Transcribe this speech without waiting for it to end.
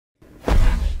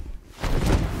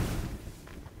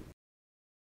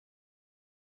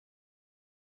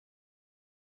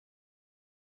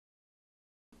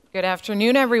Good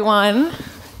afternoon, everyone.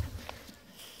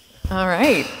 All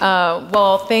right.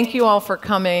 Well, thank you all for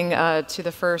coming to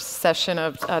the first session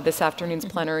of this afternoon's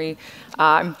plenary.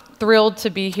 I'm thrilled to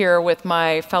be here with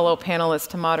my fellow panelists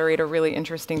to moderate a really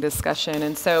interesting discussion.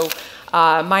 And so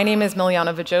my name is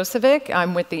Miljana Vujosevic.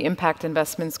 I'm with the Impact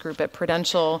Investments Group at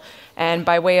Prudential. And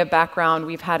by way of background,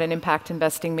 we've had an impact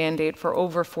investing mandate for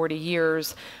over 40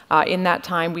 years. In that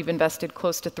time, we've invested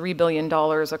close to $3 billion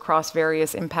across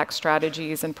various impact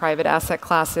strategies and private asset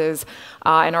classes.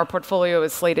 And our portfolio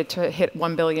is slated to hit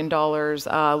 $1 billion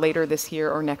later this year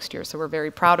or next year. So we're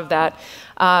very proud of that.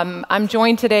 I'm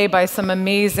joined today by some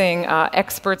amazing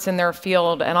experts in their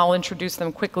field, and I'll introduce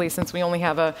them quickly since we only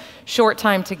have a short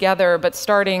time together. But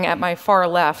starting at my far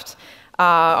left,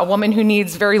 a woman who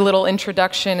needs very little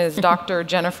introduction is Dr.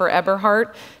 Jennifer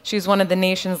Eberhardt. She's one of the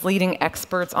nation's leading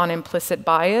experts on implicit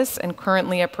bias and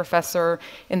currently a professor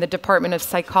in the Department of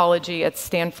Psychology at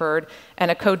Stanford and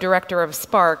a co-director of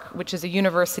SPARQ, which is a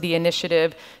university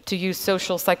initiative to use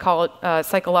social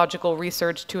psychological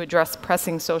research to address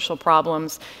pressing social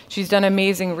problems. She's done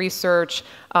amazing research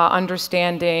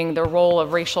understanding the role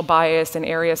of racial bias in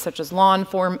areas such as law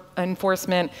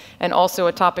enforcement, and also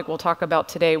a topic we'll talk about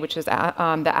today, which is the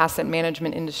asset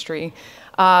management industry.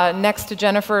 Next to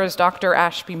Jennifer is Dr.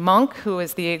 Ashby, who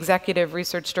is the Executive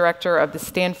Research Director of the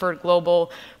Stanford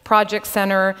Global Project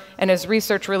Center, and his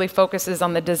research really focuses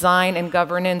on the design and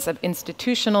governance of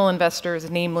institutional investors,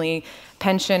 namely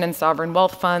pension and sovereign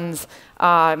wealth funds.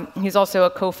 He's also a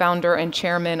co-founder and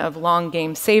chairman of Long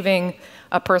Game Saving,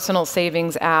 a personal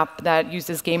savings app that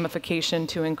uses gamification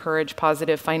to encourage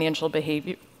positive financial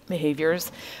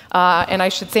behaviors. And I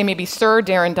should say maybe Sir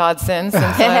Daryn Dodson,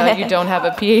 since you don't have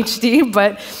a PhD,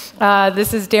 but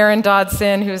this is Daryn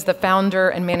Dodson, who's the founder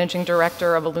and managing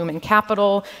director of Illumen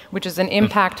Capital, which is an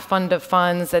impact fund of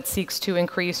funds that seeks to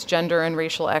increase gender and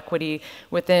racial equity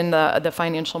within the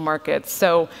financial markets.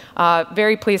 So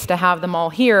very pleased to have them all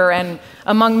here. And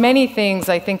among many things,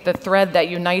 I think the thread that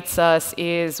unites us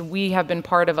is we have been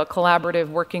part of a collaborative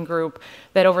working group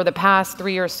that over the past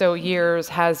 3 or so years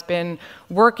has been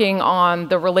working on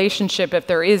the relationship, if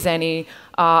there is any,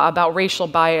 about racial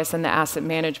bias in the asset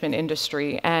management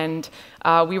industry. And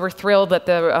we were thrilled that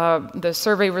the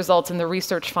survey results and the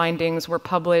research findings were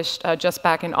published just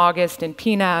back in August in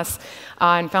PNAS,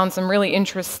 and found some really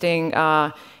interesting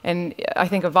and I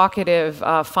think evocative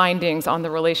findings on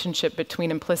the relationship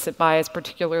between implicit bias,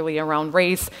 particularly around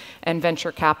race and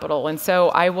venture capital. And so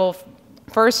I will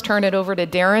first turn it over to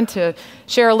Daryn to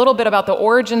share a little bit about the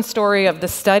origin story of the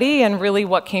study and really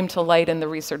what came to light in the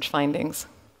research findings.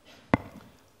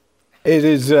 It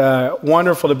is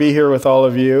wonderful to be here with all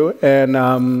of you. And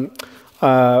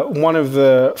one of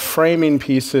the framing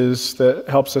pieces that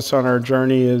helps us on our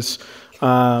journey is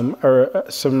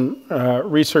some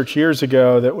research years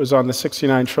ago that was on the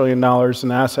 $69 trillion in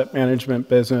the asset management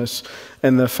business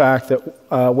and the fact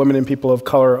that women and people of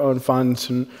color own funds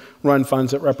and run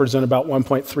funds that represent about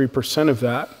 1.3% of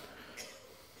that.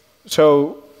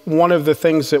 So one of the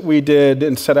things that we did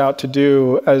and set out to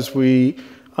do as we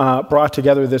brought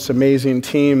together this amazing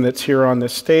team that's here on the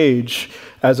stage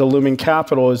as Illumen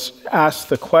Capital is ask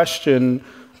the question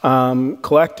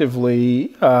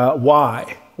collectively,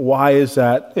 why? Why does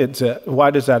that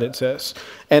exist?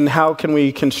 And how can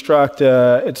we construct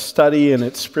its study and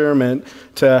experiment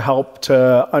to help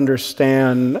to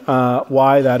understand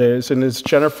why that is? And as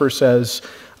Jennifer says,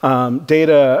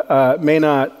 data may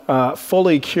not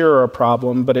fully cure a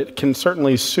problem, but it can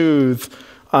certainly soothe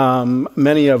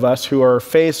many of us who are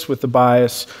faced with the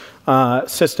bias,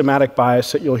 systematic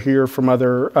bias that you'll hear from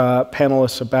other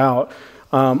panelists about.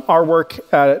 Our work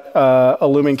at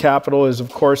Illumen Capital is, of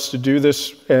course, to do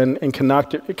this and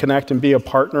connect and be a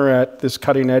partner at this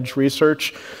cutting-edge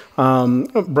research,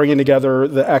 bringing together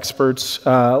the experts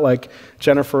like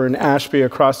Jennifer and Ashby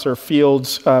across their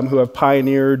fields who have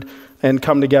pioneered and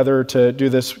come together to do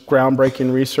this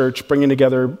groundbreaking research, bringing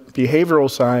together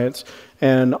behavioral science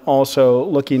and also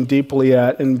looking deeply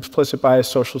at implicit bias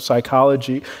social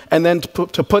psychology, and then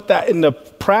to put that into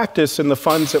practice in the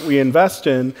funds that we invest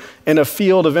in a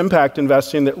field of impact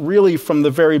investing that really from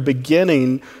the very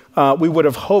beginning we would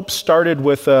have hoped started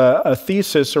with a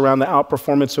thesis around the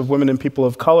outperformance of women and people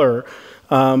of color,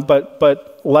 but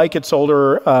like its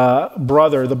older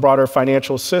brother, the broader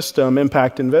financial system,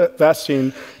 impact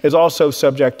investing is also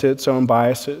subject to its own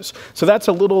biases. So that's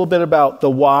a little bit about the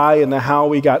why and the how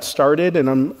we got started,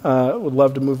 and I would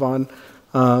love to move on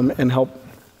and help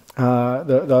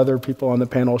the other people on the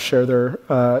panel share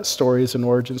their stories and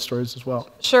origin stories as well.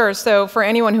 Sure. So for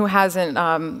anyone who hasn't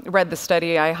read the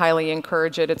study, I highly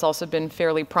encourage it. It's also been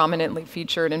fairly prominently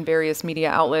featured in various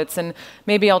media outlets. And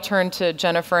maybe I'll turn to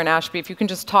Jennifer and Ashby. If you can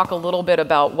just talk a little bit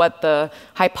about what the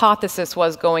hypothesis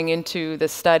was going into the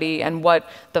study and what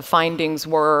the findings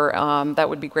were, that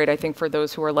would be great, I think, for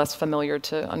those who are less familiar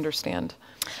to understand.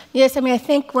 Yes, I mean, I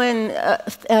think when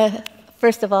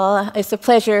first of all, it's a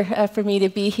pleasure for me to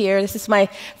be here. This is my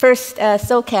first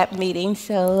SOCAP meeting,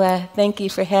 so thank you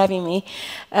for having me.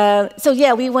 So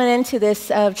yeah, we went into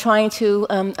this trying to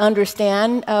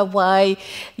understand why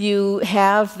you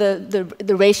have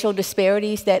the racial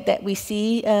disparities that we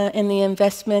see in the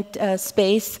investment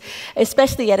space,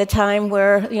 especially at a time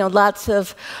where lots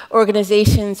of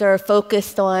organizations are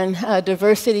focused on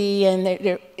diversity and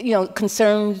they're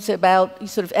concerns about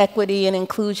sort of equity and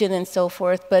inclusion and so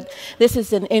forth. But this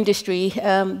is an industry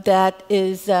that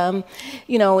is,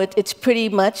 it's pretty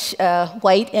much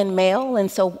white and male.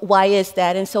 And so why is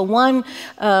that? And so one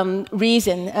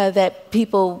reason that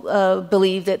people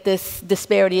believe that this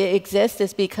disparity exists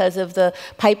is because of the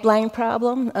pipeline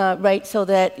problem, right? So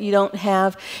that you don't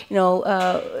have,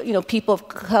 people of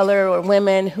color or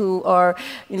women who are,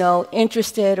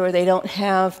 interested, or they don't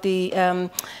have the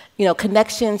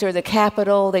connections or the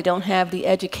capital, they don't have the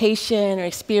education or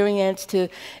experience to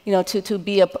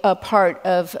be a part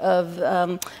of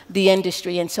the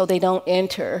industry, and so they don't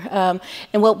enter.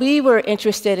 And what we were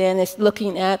interested in is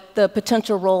looking at the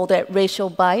potential role that racial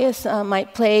bias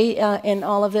might play in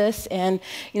all of this, and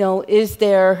is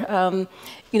there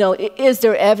is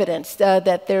there evidence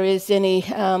that there is any,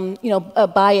 a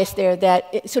bias there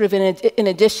that sort of in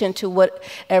addition to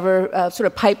whatever sort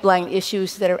of pipeline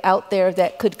issues that are out there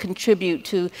that could contribute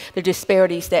to the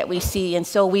disparities that we see. And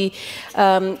so we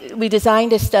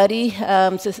designed a study,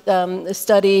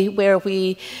 where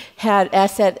we had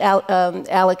asset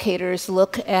allocators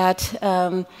look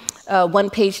at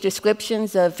one-page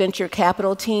descriptions of venture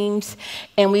capital teams,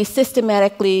 and we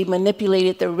systematically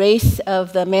manipulated the race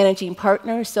of the managing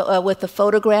partner with a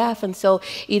photograph, and so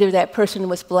either that person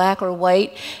was black or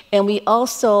white, and we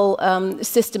also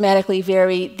systematically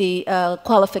varied the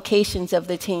qualifications of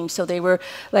the team, so they were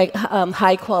like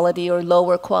high quality or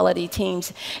lower quality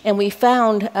teams, and we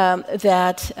found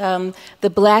that the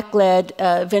black-led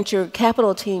venture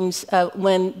capital teams,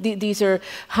 when these are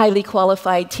highly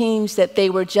qualified teams, that they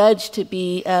were judged to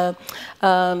be, they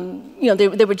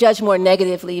were judged more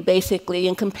negatively, basically,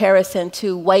 in comparison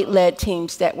to white-led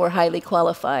teams that were highly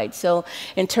qualified. So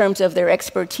in terms of their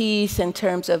expertise, in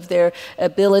terms of their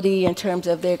ability, in terms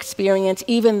of their experience,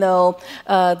 even though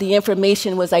the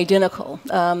information was identical.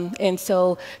 And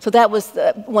so that was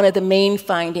one of the main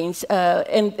findings.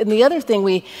 And the other thing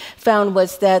we found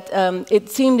was that it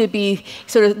seemed to be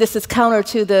sort of, this is counter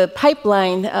to the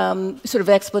pipeline sort of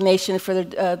explanation for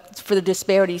the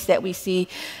disparities that we see.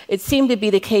 It seemed to be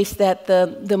the case that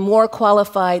the more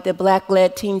qualified the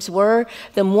black-led teams were,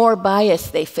 the more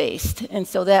bias they faced. And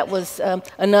so that was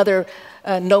another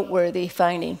noteworthy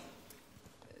finding.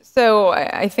 So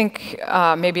I think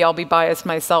maybe I'll be biased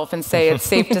myself and say it's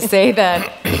safe to say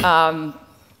that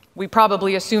we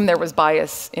probably assumed there was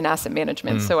bias in asset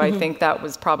management. So I think that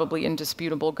was probably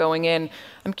indisputable going in.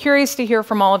 I'm curious to hear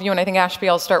from all of you, and I think, Ashby,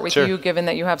 I'll start with you, given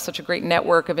that you have such a great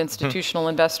network of institutional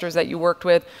investors that you worked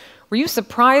with. Were you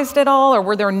surprised at all, or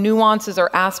were there nuances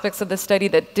or aspects of the study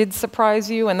that did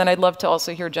surprise you? And then I'd love to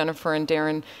also hear Jennifer and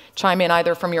Daryn chime in,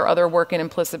 either from your other work in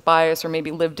implicit bias or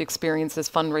maybe lived experiences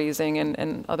fundraising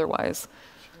and otherwise.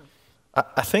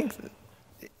 I think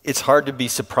it's hard to be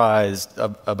surprised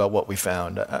about what we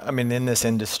found. I mean, in this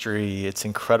industry, it's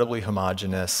incredibly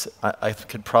homogenous. I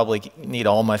could probably need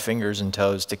all my fingers and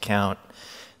toes to count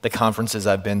the conferences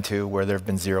I've been to where there have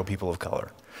been 0 people of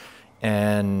color.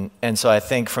 And so I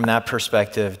think from that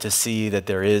perspective, to see that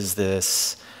there is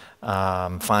this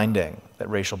finding that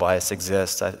racial bias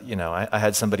exists, I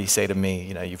had somebody say to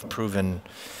me, you've proven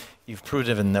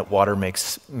that water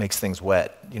makes things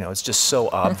wet. It's just so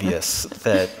obvious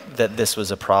that this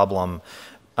was a problem.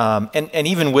 And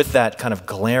even with that kind of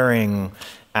glaring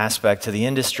aspect to the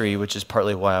industry, which is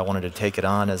partly why I wanted to take it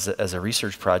on as a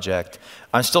research project,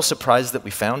 I'm still surprised that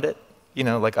we found it.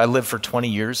 I lived for 20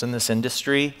 years in this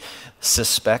industry,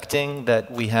 suspecting that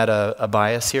we had a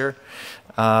bias here.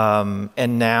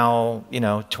 And now,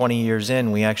 20 years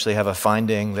in, we actually have a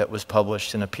finding that was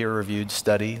published in a peer-reviewed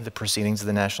study, the Proceedings of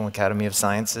the National Academy of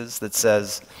Sciences, that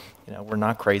says, we're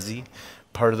not crazy.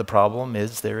 Part of the problem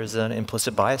is there is an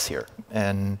implicit bias here.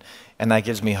 And that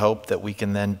gives me hope that we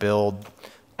can then build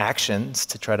actions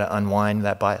to try to unwind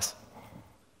that bias.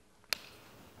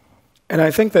 And I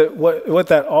think that what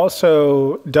that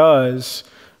also does,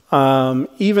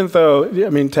 even though, I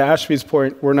mean, to Ashby's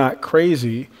point, we're not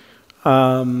crazy,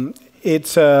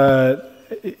 it's a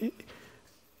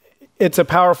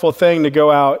powerful thing to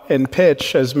go out and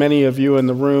pitch, as many of you in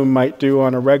the room might do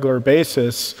on a regular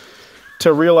basis,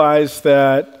 to realize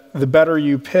that the better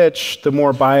you pitch, the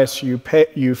more bias you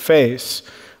face,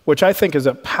 which I think is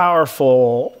a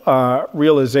powerful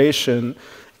realization,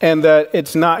 and that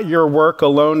it's not your work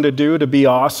alone to do to be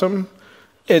awesome.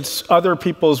 It's other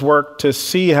people's work to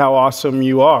see how awesome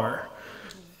you are.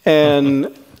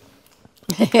 And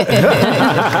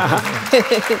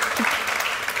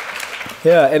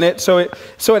yeah, and so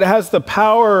it has the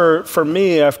power for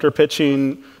me, after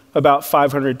pitching about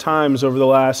 500 times over the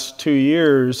last 2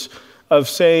 years, of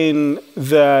saying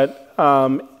that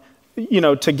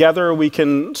together we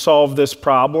can solve this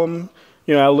problem.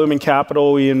 At Illumen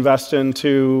Capital, we invest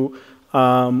into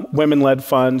women-led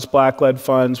funds, black-led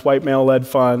funds, white male-led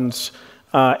funds,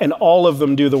 and all of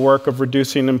them do the work of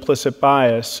reducing implicit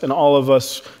bias. And all of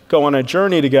us go on a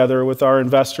journey together with our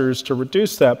investors to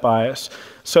reduce that bias,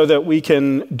 so that we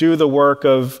can do the work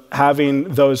of having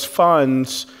those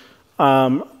funds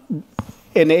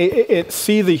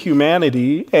see the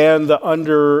humanity and the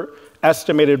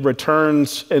underestimated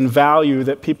returns and value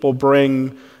that people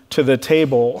bring to the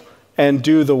table, and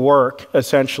do the work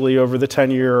essentially over the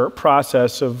 10-year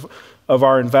process of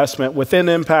our investment within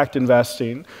impact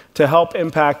investing, to help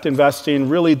impact investing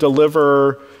really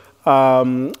deliver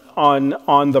on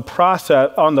the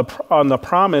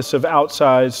promise of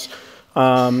outsized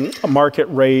market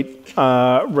rate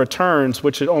returns,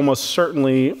 which it almost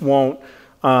certainly won't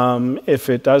if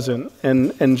it doesn't.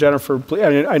 And Jennifer,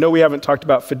 I know we haven't talked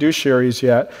about fiduciaries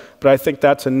yet, but I think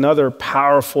that's another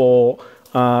powerful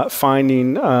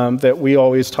finding that we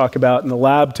always talk about in the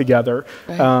lab together,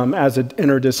 right, as an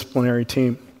interdisciplinary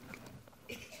team.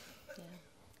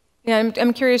 Yeah,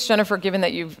 I'm curious, Jennifer, given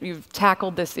that you've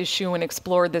tackled this issue and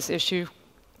explored this issue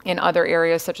in other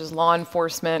areas such as law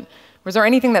enforcement, was there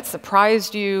anything that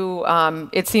surprised you?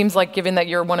 It seems like, given that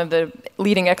you're one of the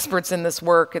leading experts in this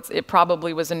work, it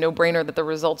probably was a no-brainer that the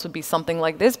results would be something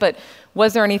like this, but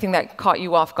was there anything that caught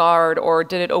you off guard, or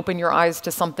did it open your eyes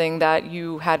to something that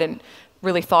you hadn't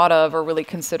really thought of or really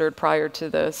considered prior to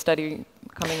the study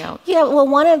coming out? Yeah, well,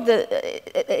 one of the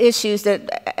issues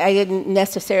that I didn't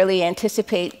necessarily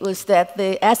anticipate was that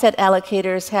the asset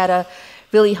allocators had a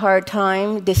really hard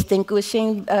time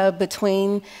distinguishing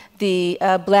between the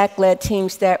black-led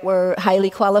teams that were highly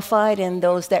qualified and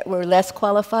those that were less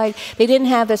qualified. They didn't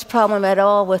have this problem at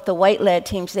all with the white-led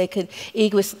teams. They could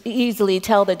easily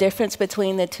tell the difference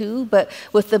between the two, but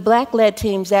with the black-led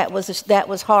teams, that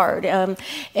was hard.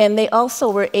 And they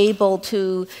also were able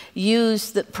to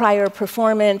use the prior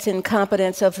performance and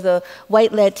competence of the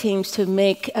white-led teams to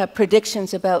make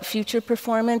predictions about future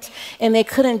performance, and they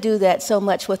couldn't do that so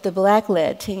much with the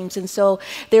black-led teams. And so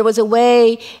there was a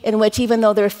way in which, even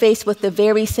though they're faced with the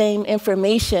very same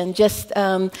information, just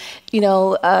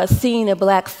seeing a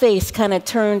black face kind of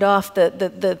turned off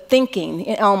the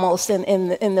thinking almost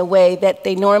in the way that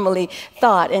they normally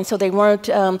thought, and so they weren't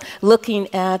looking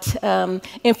at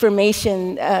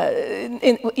information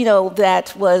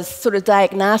that was sort of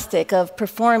diagnostic of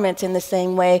performance in the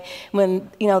same way when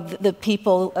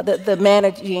the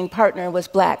managing partner was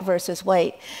black versus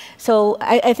white. So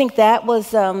I think that was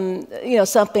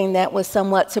something that was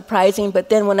somewhat surprising. But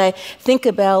then when I think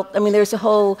about, there's a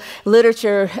whole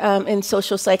literature in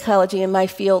social psychology in my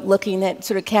field looking at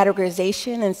sort of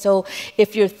categorization. And so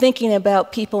if you're thinking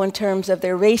about people in terms of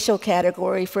their racial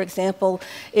category, for example,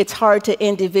 it's hard to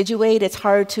individuate. It's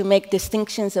hard to make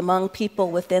distinctions among people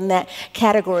within that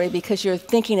category because you're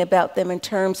thinking about them in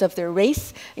terms of their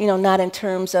race, not in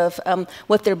terms of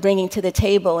what they're bringing to the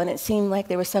table. And it seemed like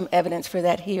there was some evidence for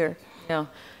that here. Yeah.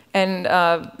 And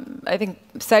I think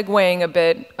segueing a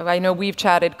bit, I know we've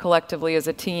chatted collectively as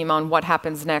a team on what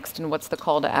happens next and what's the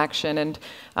call to action. And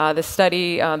the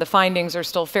study, the findings are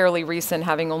still fairly recent,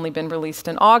 having only been released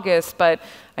in August, but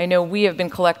I know we have been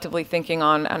collectively thinking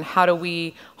on how do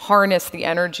we harness the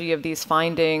energy of these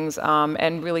findings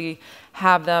and really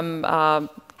have them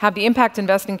have the impact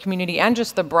investing community and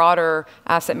just the broader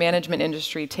asset management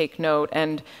industry take note.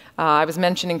 And I was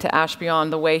mentioning to Ashby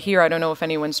on the way here, I don't know if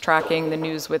anyone's tracking the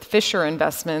news with Fisher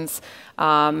Investments.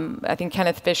 I think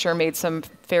Kenneth Fisher made some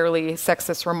fairly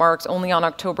sexist remarks. Only on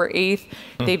October 8th,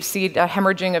 they've seen a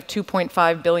hemorrhaging of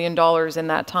 $2.5 billion in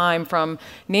that time from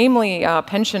namely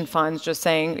pension funds just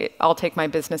saying, I'll take my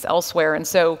business elsewhere. And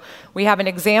so we have an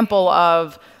example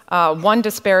of one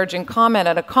disparaging comment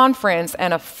at a conference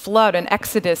and a flood, an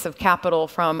exodus of capital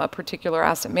from a particular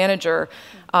asset manager.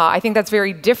 I think that's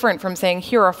very different from saying,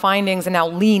 here are findings and now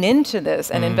lean into this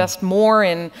and invest more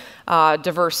in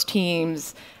diverse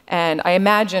teams. And I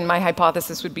imagine my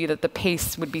hypothesis would be that the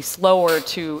pace would be slower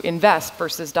to invest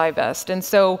versus divest. And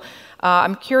so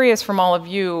I'm curious from all of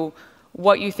you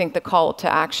what you think the call to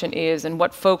action is and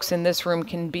what folks in this room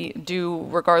can do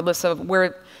regardless of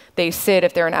where they sit,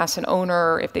 if they're an asset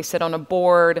owner, if they sit on a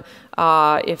board,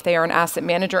 if they are an asset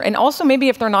manager, and also maybe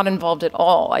if they're not involved at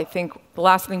all. I think the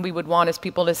last thing we would want is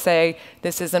people to say,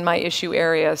 this isn't my issue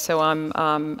area, so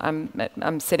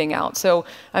I'm sitting out. So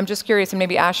I'm just curious, and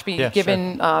maybe Ashby,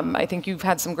 given I think you've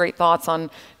had some great thoughts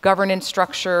on governance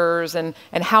structures and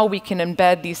how we can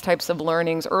embed these types of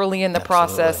learnings early in the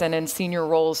process and in senior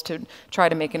roles to try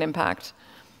to make an impact.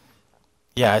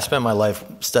 Yeah, I spent my life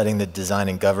studying the design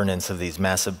and governance of these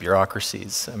massive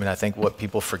bureaucracies. I mean, I think what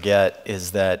people forget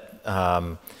is that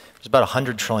there's about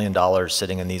 $100 trillion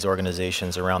sitting in these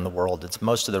organizations around the world. It's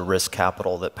most of the risk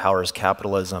capital that powers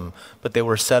capitalism, but they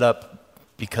were set up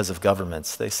because of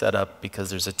governments. They set up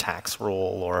because there's a tax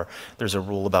rule or there's a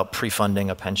rule about pre-funding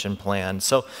a pension plan.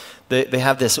 So they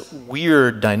have this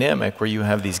weird dynamic where you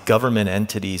have these government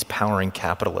entities powering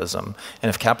capitalism. And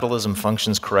if capitalism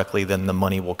functions correctly, then the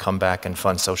money will come back and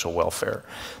fund social welfare.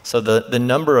 So the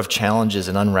number of challenges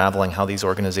in unraveling how these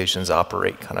organizations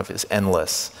operate kind of is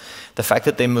endless. The fact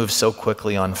that they move so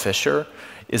quickly on Fisher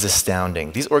is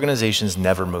astounding. These organizations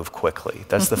never move quickly.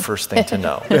 That's the first thing to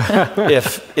know.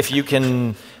 If you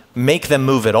can make them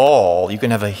move at all, you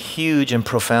can have a huge and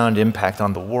profound impact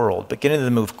on the world. But getting them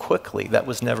to move quickly, that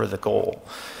was never the goal.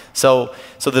 So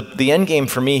the end game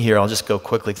for me here, I'll just go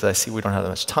quickly because I see we don't have that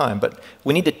much time, but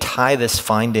we need to tie this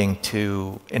finding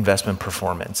to investment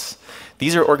performance.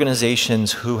 These are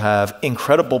organizations who have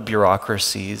incredible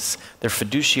bureaucracies. They're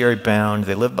fiduciary bound.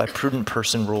 They live by prudent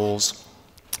person rules.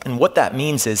 And what that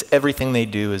means is everything they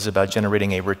do is about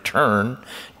generating a return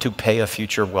to pay a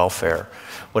future welfare,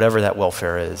 whatever that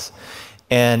welfare is.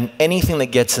 And anything that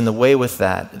gets in the way with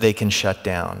that, they can shut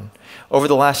down. Over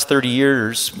the last 30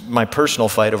 years, my personal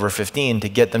fight over 15 to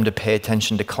get them to pay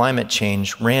attention to climate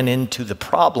change ran into the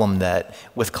problem that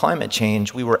with climate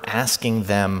change, we were asking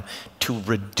them to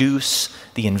reduce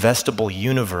the investable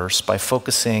universe by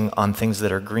focusing on things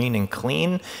that are green and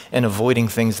clean and avoiding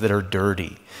things that are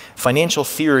dirty. Financial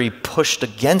theory pushed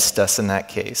against us in that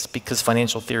case because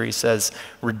financial theory says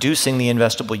reducing the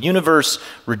investable universe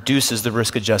reduces the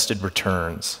risk-adjusted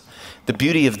returns. The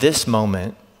beauty of this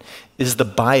moment is the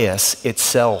bias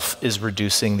itself is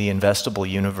reducing the investable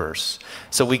universe.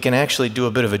 So we can actually do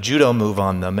a bit of a judo move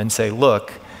on them and say,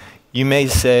 look, you may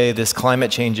say this climate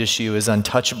change issue is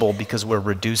untouchable because we're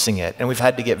reducing it. And we've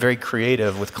had to get very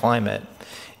creative with climate.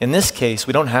 In this case,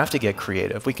 we don't have to get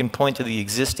creative. We can point to the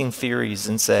existing theories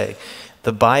and say,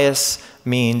 the bias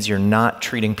means you're not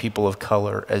treating people of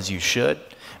color as you should.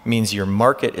 It means your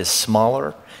market is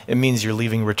smaller. It means you're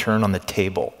leaving return on the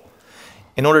table.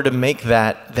 In order to make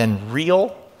that then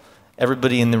real,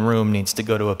 everybody in the room needs to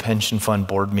go to a pension fund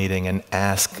board meeting and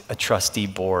ask a trustee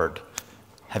board,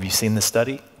 have you seen the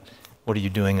study? What are you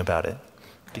doing about it?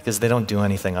 Because they don't do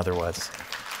anything otherwise.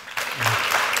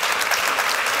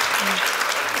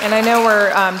 And I know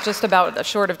we're just about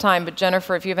short of time, but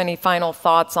Jennifer, if you have any final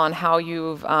thoughts on how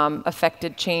you've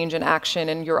affected change and action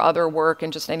in your other work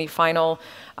and just any final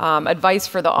advice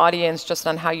for the audience just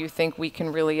on how you think we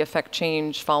can really affect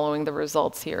change following the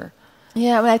results here.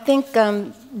 Yeah, I think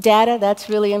data, that's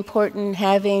really important,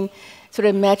 having sort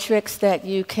of metrics that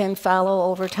you can follow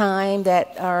over time,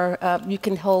 that are you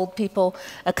can hold people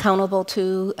accountable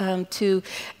to.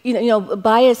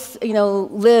 Bias,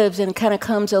 lives and kind of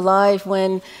comes alive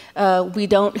when we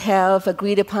don't have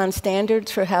agreed upon standards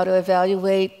for how to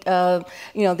evaluate,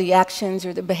 the actions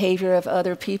or the behavior of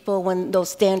other people. When those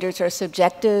standards are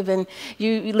subjective, and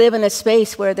you live in a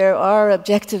space where there are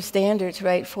objective standards,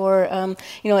 right, for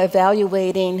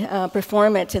evaluating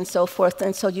performance and so forth.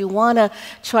 And so you want to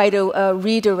try to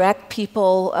redirect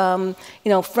people,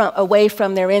 away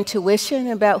from their intuition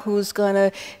about who's going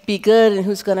to be good and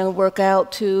who's going to work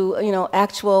out to,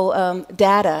 actual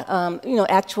data,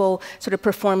 actual sort of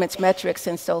performance metrics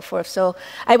and so forth. So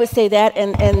I would say that,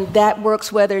 and that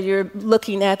works whether you're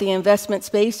looking at the investment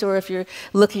space or if you're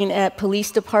looking at police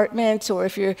departments or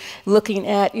if you're looking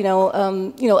at,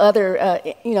 other,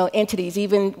 entities,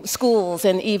 even schools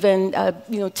and even,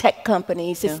 tech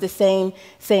companies. It's the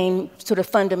same sort of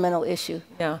fundamental issue.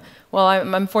 Yeah. Well,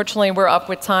 unfortunately, we're up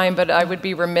with time, but I would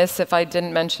be remiss if I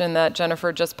didn't mention that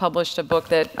Jennifer just published a book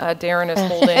that Daryn is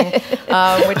holding,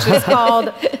 which is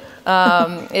called,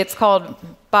 it's called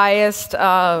Biased.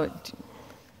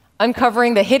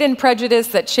 Uncovering the Hidden Prejudice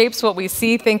That Shapes What We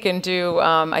See, Think, and Do.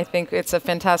 I think it's a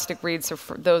fantastic read. So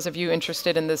for those of you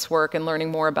interested in this work and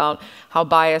learning more about how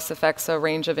bias affects a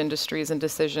range of industries and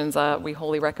decisions, we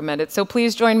wholly recommend it. So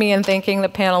please join me in thanking the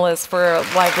panelists for a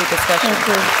lively discussion. Thank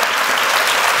you.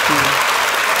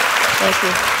 Thank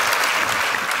you.